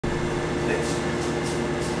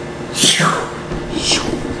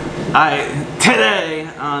Alright, today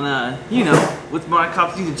on, with my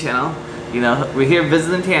coffee YouTube channel, we're here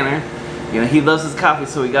visiting Tanner. He loves his coffee,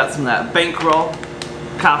 so we got some of that Bankroll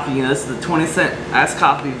Coffee. This is the 20-cent iced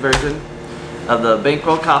coffee version of the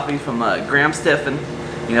Bankroll Coffee from Graham Stephan,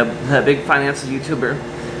 a big financial YouTuber.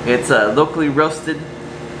 It's locally roasted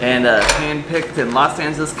and hand-picked in Los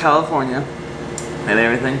Angeles, California, and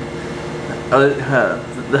everything.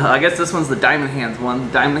 I guess this one's the Diamond Hands one.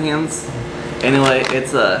 Diamond Hands. Anyway,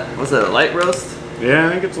 it's was it a light roast? Yeah, I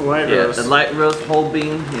think it's a light roast. Yeah, the light roast, whole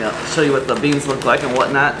bean. Show you what the beans look like and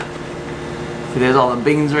whatnot. See, there's all the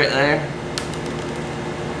beans right there.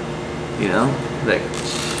 Like.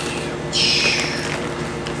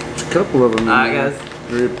 There's a couple of them. Alright, guys.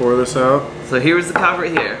 Ready to pour this out? So here's the cup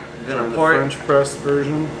right here. We're gonna pour French press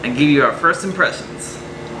version and give you our first impressions.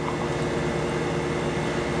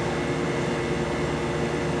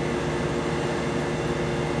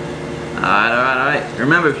 Alright.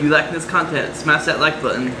 Remember, if you like this content, smash that like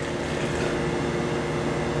button.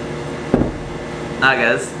 Alright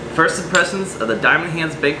guys, first impressions of the Diamond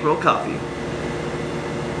Hands Bankroll Coffee.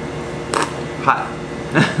 Hot.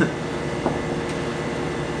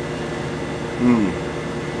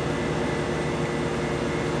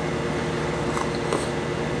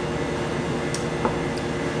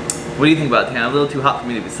 What do you think about it, Tan? A little too hot for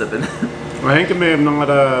me to be sipping. I think it may have not,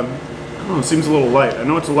 I don't know, it seems a little light. I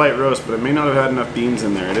know it's a light roast, but it may not have had enough beans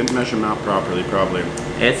in there. I didn't measure them out properly, probably.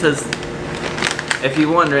 It says, if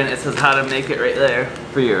you're wondering, it says how to make it right there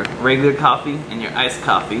for your regular coffee and your iced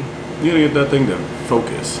coffee. You gotta get that thing to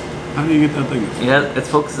focus. How do you get that thing to focus? Yeah, it's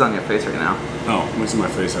focused on your face right now. Oh, let me see my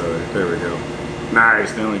face out of there. There we go.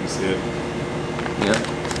 Nice, now you can see it.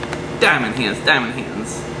 Yep. Diamond Hands, Diamond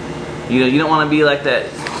Hands. You don't want to be like that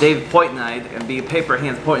Dave Point-Eyed and be paper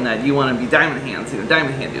hands Point-Eyed. You want to be Diamond Hands.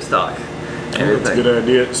 Diamond Hand your stock. That's a good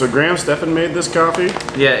idea. So Graham Stephan made this coffee?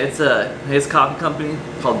 Yeah, it's his coffee company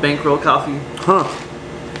called Bankroll Coffee. Huh.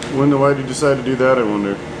 Why did you decide to do that, I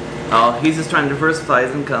wonder? Oh, he's just trying to diversify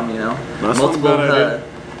his income, That's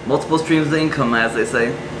multiple streams of income, as they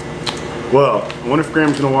say. Well, I wonder if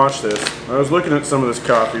Graham's gonna watch this. I was looking at some of this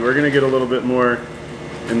coffee. We're gonna get a little bit more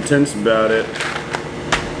intense about it.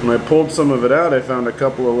 When I pulled some of it out, I found a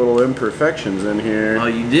couple of little imperfections in here. Oh,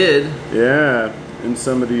 you did? Yeah, in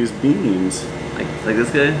some of these beans. Like this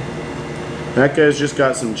guy? That guy's just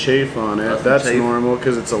got some chafe on it. That's normal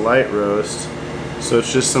because it's a light roast. So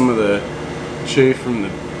it's just some of the chafe from the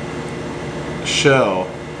shell.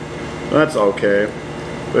 That's okay.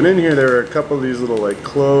 But in here there are a couple of these little like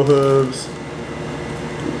claw hooves.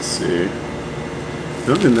 Let's see.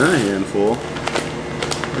 Not in that handful.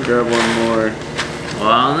 I'll grab one more. Well,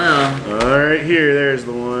 I don't know. Alright, there's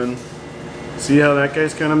the one. See how that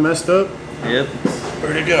guy's kind of messed up? Yep.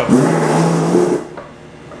 Where'd it go?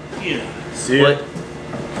 Yeah. See what? it?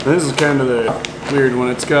 This is kind of the weird one.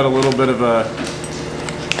 It's got a little bit of a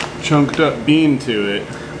chunked up bean to it.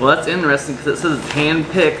 Well, that's interesting because it says it's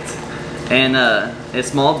hand-picked and a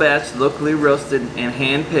small batch, locally roasted and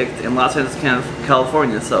hand-picked in Los Angeles,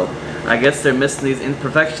 California. So I guess they're missing these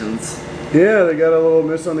imperfections. Yeah, they got a little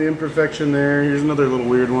miss on the imperfection there. Here's another little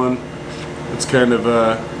weird one. It's kind of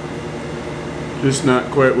just not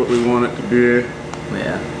quite what we want it to be.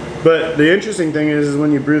 Yeah. But the interesting thing is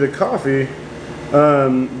when you brew the coffee,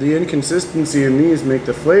 the inconsistency in these make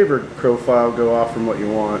the flavor profile go off from what you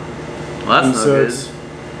want. Well, that's so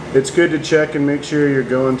it's good to check and make sure you're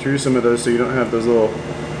going through some of those so you don't have those little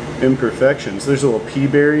imperfections. There's a little pea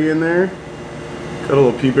berry in there. Got a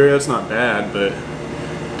little pea berry. That's not bad, but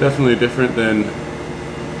definitely different than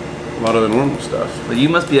a lot of the normal stuff. Well, you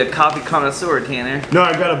must be a coffee connoisseur, Tanner. No,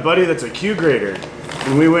 I've got a buddy that's a Q grader,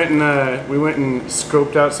 and we went and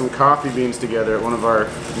scoped out some coffee beans together at one of our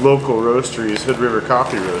local roasteries, Hood River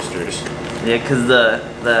Coffee Roasters. Yeah, because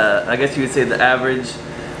I guess you would say the average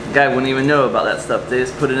guy wouldn't even know about that stuff. They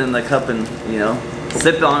just put it in the cup and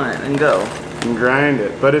sip on it and go and grind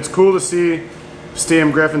it. But it's cool to see Stam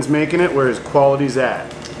Greffin's making it where his quality's at.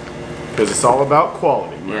 Because it's all about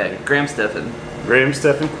quality. Yeah, Graham Stephan. Graham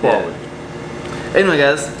Stephan quality. Yeah. Anyway,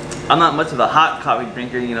 guys, I'm not much of a hot coffee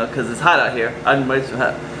drinker, because it's hot out here. I'd much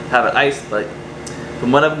have it iced, but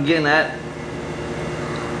from what I'm getting at,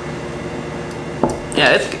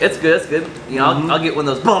 yeah, it's good. It's good. I'll get one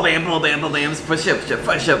of those bams for sure.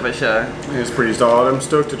 It's pretty solid. I'm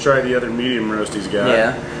stoked to try the other medium roast he's got.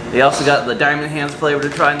 Yeah. They also got the Diamond Hands flavor to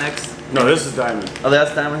try next. No, this is Diamond. Oh,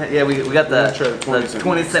 that's Diamond? Yeah, we got the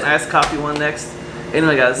 20-cent iced coffee one next.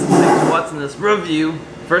 Anyway, guys, thanks for watching this review.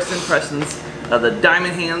 First impressions of the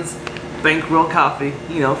Diamond Hands Bankroll Coffee,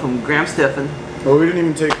 from Graham Stephan. Well, we didn't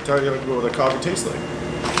even talk about what the coffee tastes like.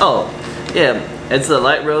 Oh, yeah, it's a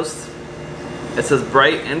light roast, It says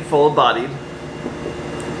bright and full-bodied.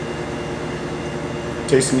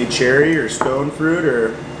 Taste any cherry or stone fruit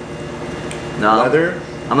or leather?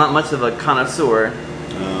 I'm not much of a connoisseur.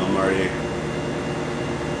 I'm already.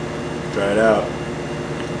 Try it out.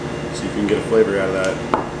 See if you can get a flavor out of that.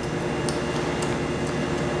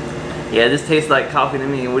 Yeah, this tastes like coffee to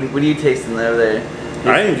me. What are you tasting over there?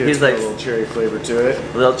 I think it's got like a little cherry flavor to it.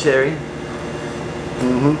 A little cherry?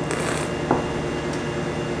 Mm-hmm.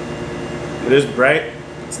 It is bright.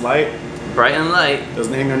 It's light. Bright and light.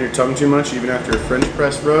 Doesn't hang on your tongue too much even after a French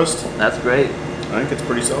press roast. That's great. I think it's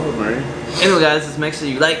pretty solid, Marty. Anyway, guys, just make sure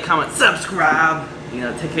you like, comment, subscribe. You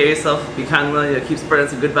know, take care of yourself. Be kind and well. You know, keep spreading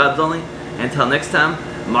some good vibes only. And until next time,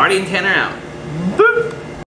 Marty and Tanner out.